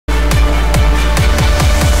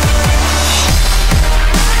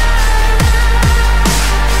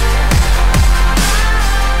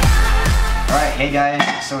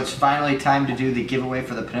so it's finally time to do the giveaway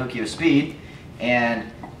for the Pinokio Speed, and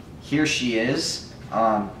here she is.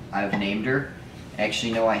 I've named her.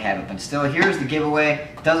 Actually, no, I haven't, but still, here's the giveaway.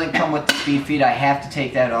 Doesn't come with the speed feed. I have to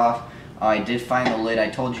take that off. I did find the lid. I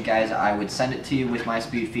told you guys I would send it to you with my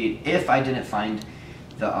speed feed. If I didn't find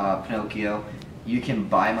the Pinokio, you can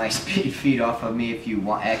buy my speed feed off of me if you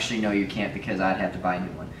want. Actually, no, you can't, because I'd have to buy a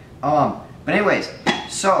new one. But anyways,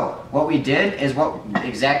 so what we did is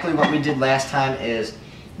exactly what we did last time is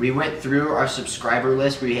we went through our subscriber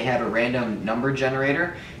list. We had a random number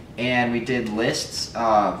generator, and we did lists.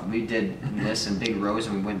 We did lists in big rows,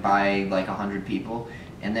 and we went by like 100 people.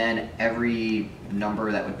 And then every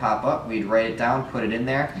number that would pop up, we'd write it down, put it in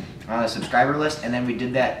there on the subscriber list, and then we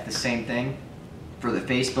did that the same thing for the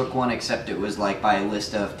Facebook one, except it was like by a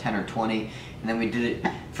list of 10 or 20. And then we did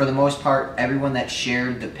it, for the most part, everyone that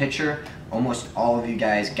shared the picture, almost all of you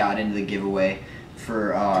guys got into the giveaway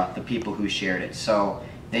for the people who shared it. So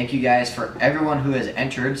thank you guys for everyone who has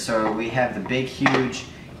entered. So we have the big, huge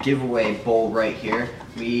giveaway bowl right here.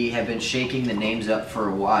 We have been shaking the names up for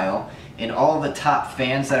a while. And all the top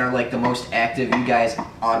fans that are like the most active, you guys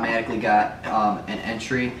automatically got an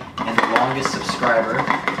entry. And the longest subscriber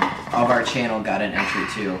of our channel got an entry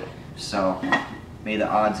too. So may the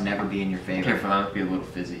odds never be in your favor. Careful, that might be a little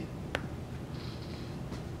fizzy.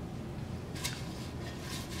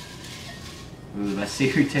 Ooh, let's see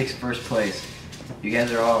who takes first place. You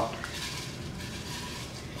guys are all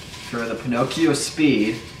for the Pinokio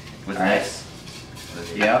Speed. With this.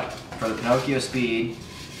 Yep, for the Pinokio Speed.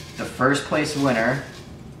 The first place winner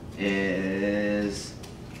is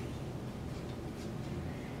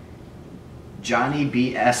Johnny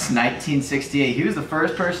BS 1968. He was the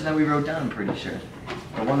first person that we wrote down, I'm pretty sure.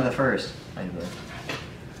 Or one of the first. I know.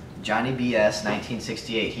 Johnny BS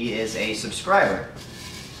 1968. He is a subscriber.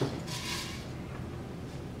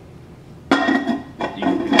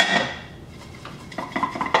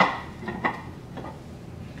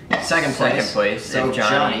 Second place. So if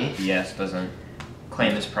Johnny BS doesn't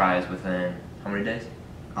claim his prize within how many days?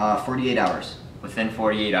 48 hours. Within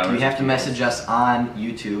 48 hours. You have to message us on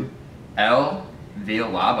YouTube. El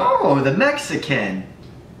Villalba. Oh, the Mexican.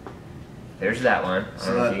 There's that one. I So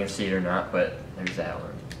don't know if you can see it or not, but there's that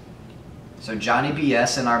one. So Johnny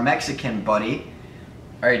BS and our Mexican buddy.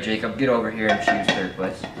 All right, Jacob, get over here and choose third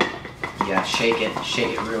place. Yeah, shake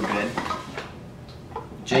it real good.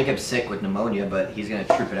 Jacob's sick with pneumonia, but he's gonna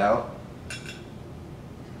troop it out.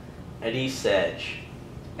 Eddie Sage.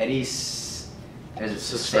 Eddie's. Is it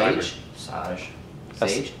Subscriber. Sage? Saj.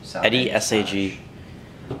 Sage? Eddie S-A-G.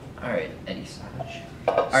 All right, Eddie Saj.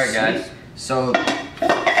 All right, guys. So,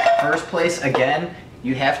 first place again.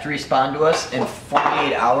 You have to respond to us in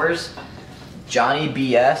 48 hours. Johnny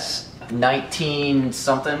BS 19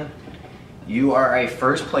 something. You are a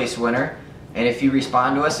first place winner. And if you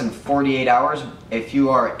respond to us in 48 hours, if you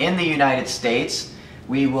are in the United States,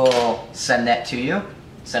 we will send that to you.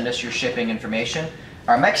 Send us your shipping information.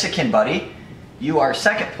 Our Mexican buddy, you are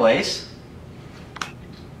second place.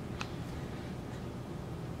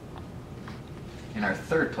 And our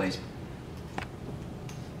third place.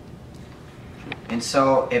 And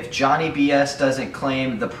so if Johnny BS doesn't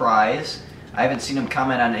claim the prize, I haven't seen him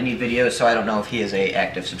comment on any videos, so I don't know if he is a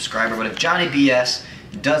active subscriber, but if Johnny BS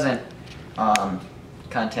doesn't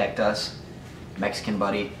contact us, Mexican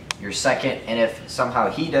buddy, you're second, and if somehow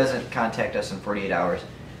he doesn't contact us in 48 hours,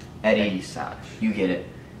 Eddie Saj, you get it.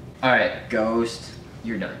 All right, Ghost,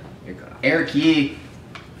 you're done. You're cut off. Eric Yee,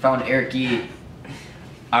 found Eric Yee.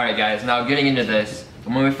 All right, guys. Now getting into this,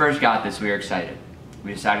 when we first got this, we were excited.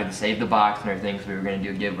 We decided to save the box and everything, so we were going to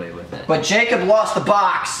do a giveaway with it. But Jacob lost the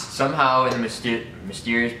box! Somehow, in the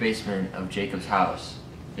mysterious basement of Jacob's house,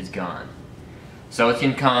 it's gone. So it's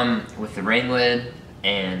going to come with the rain lid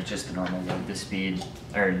and Just the normal one. the speed,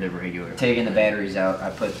 or the regular. Taking the batteries out,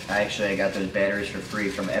 I got those batteries for free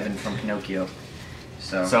from Evan from Pinokio.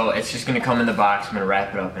 So it's just going to come in the box. I'm going to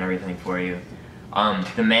wrap it up and everything for you.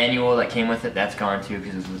 The manual that came with it, that's gone too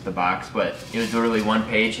because it was the box, but it was literally one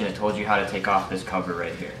page and it told you how to take off this cover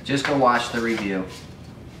right here. Just go watch the review.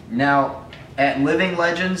 Now, at Living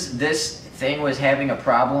Legends, this thing was having a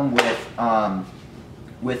problem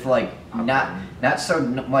with like not so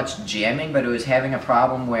much jamming, but it was having a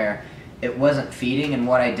problem where it wasn't feeding. And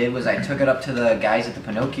what I did was I took it up to the guys at the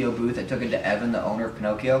Pinokio booth. I took it to Evan, the owner of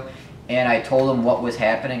Pinokio, and I told him what was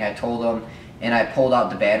happening. I told him, and I pulled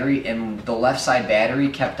out the battery, and the left side battery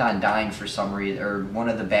kept on dying for some reason, or one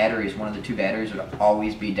of the two batteries would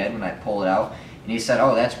always be dead when I pull it out. And he said,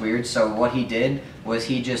 oh, that's weird. So what he did was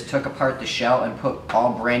he just took apart the shell and put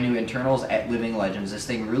all brand new internals at Living Legends. This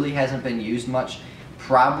thing really hasn't been used much,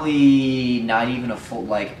 probably not even a full,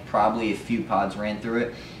 like probably a few pods ran through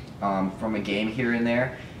it from a game here and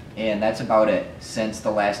there. And that's about it since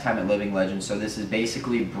the last time at Living Legends. So this is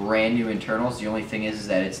basically brand new internals. The only thing is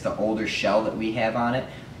that it's the older shell that we have on it.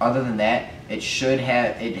 Other than that, it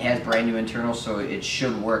has brand new internals, so it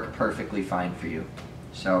should work perfectly fine for you.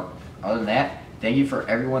 So other than that, thank you for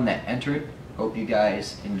everyone that entered. Hope you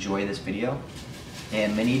guys enjoy this video.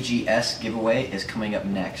 And Mini GS giveaway is coming up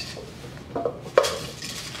next.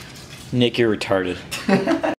 Nick, you're retarded.